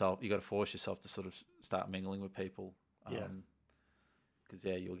forcing yourself. You got to force yourself to sort of start mingling with people. Because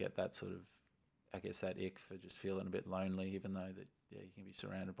you'll get that sort of, I guess, that ick for just feeling a bit lonely, even though that you can be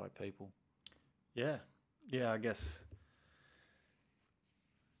surrounded by people. Yeah, I guess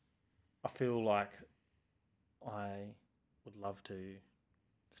I feel like I would love to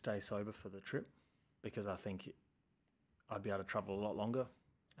stay sober for the trip, because I think I'd be able to travel a lot longer,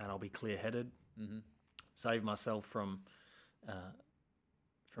 and I'll be clear-headed, save myself from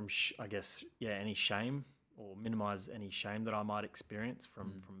any shame, or minimise any shame that I might experience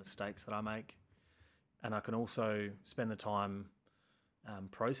from mistakes that I make. And I can also spend the time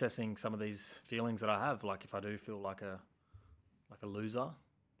processing some of these feelings that I have. Like if I do feel like a loser,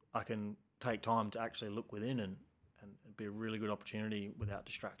 I can take time to actually look within, and it'd be a really good opportunity without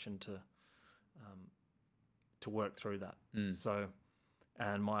distraction to work through that. So,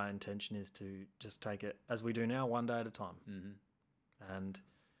 and my intention is to just take it as we do now, one day at a time. And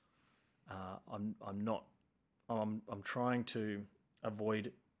I'm trying to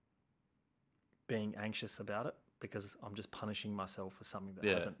avoid being anxious about it, because I'm just punishing myself for something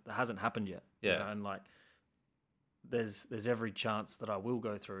that hasn't happened yet. Yeah. You know? And like, there's every chance that I will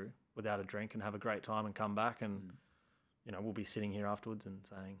go through without a drink and have a great time and come back, and you know, we'll be sitting here afterwards and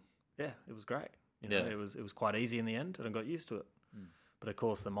saying, yeah, it was great. You know, it was quite easy in the end, and I got used to it. But of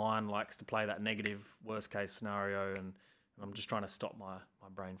course, the mind likes to play that negative worst case scenario, and I'm just trying to stop my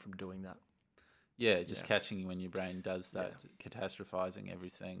brain from doing that. Yeah, just catching you when your brain does that, catastrophizing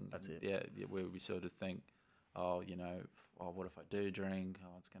everything. That's it. Yeah, where we sort of think, oh, you know, what if I do drink?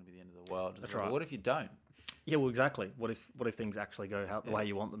 Oh, it's going to be the end of the world. That's right. right. What if you don't? Yeah, well, exactly. What if things actually go the way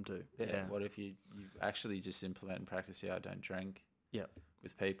you want them to? Yeah. What if you actually just implement and practice, I don't drink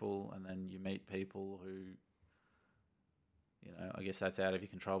with people, and then you meet people who, you know, I guess that's out of your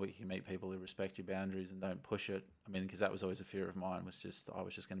control, but you can meet people who respect your boundaries and don't push it. I mean, because that was always a fear of mine, I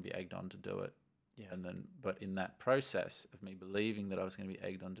was just going to be egged on to do it. Yeah. And then, but in that process of me believing that I was going to be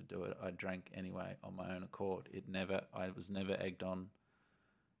egged on to do it, I drank anyway on my own accord. I was never egged on.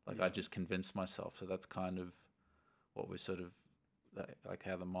 I just convinced myself. So that's kind of what we're sort of, like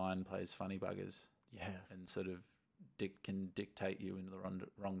how the mind plays funny buggers. Yeah. And sort of can dictate you in the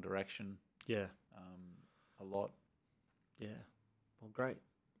wrong direction. Yeah. A lot. Yeah. Well, great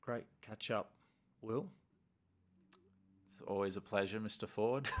catch up, Will. It's always a pleasure, Mr.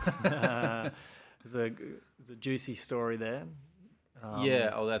 Ford. It's a juicy story there.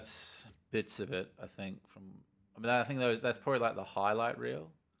 That's bits of it, I think. I think that's probably like the highlight reel.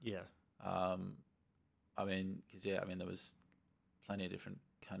 Yeah. I mean, because there was plenty of different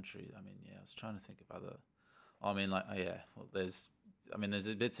countries. I was trying to think of other. There's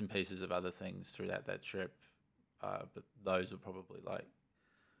bits and pieces of other things through that trip, but those were probably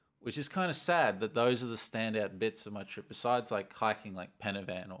which is kind of sad that those are the standout bits of my trip. Besides like hiking like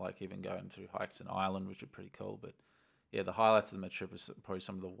Penavan, or like even going through hikes in Ireland, which are pretty cool. But yeah, the highlights of my trip was probably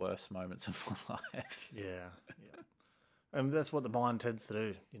some of the worst moments of my life. Yeah. And that's what the mind tends to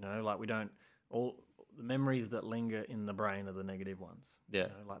do, you know, like all the memories that linger in the brain are the negative ones. Yeah. You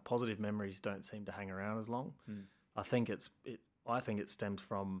know, like positive memories don't seem to hang around as long. I think it stems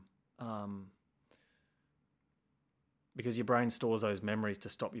from, because your brain stores those memories to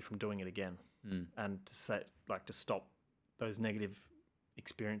stop you from doing it again, and to stop those negative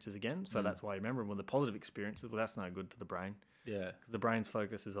experiences again. So that's why you remember them. Well, the positive experiences, well, that's no good to the brain. Yeah. Because the brain's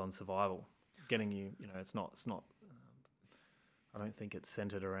focus is on survival, getting you, you know, it's not, I don't think it's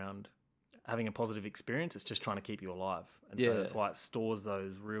centered around having a positive experience. It's just trying to keep you alive. And so that's why it stores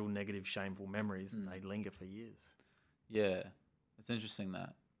those real negative, shameful memories, and they linger for years. Yeah. It's interesting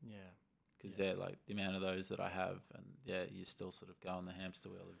that. Yeah. Because, like the amount of those that I have, and you still sort of go on the hamster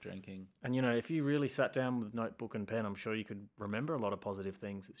wheel of drinking. And, you know, if you really sat down with notebook and pen, I'm sure you could remember a lot of positive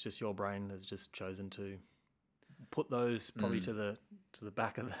things. It's just your brain has just chosen to put those probably to the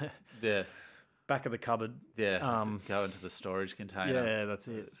back of the back of the cupboard. Yeah, go into the storage container. Yeah, that's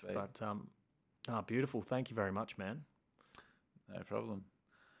it. But beautiful. Thank you very much, man. No problem.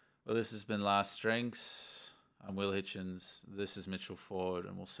 Well, this has been Last Drinks. I'm Will Hitchens. This is Mitchell Ford,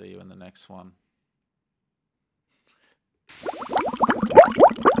 and we'll see you in the next one.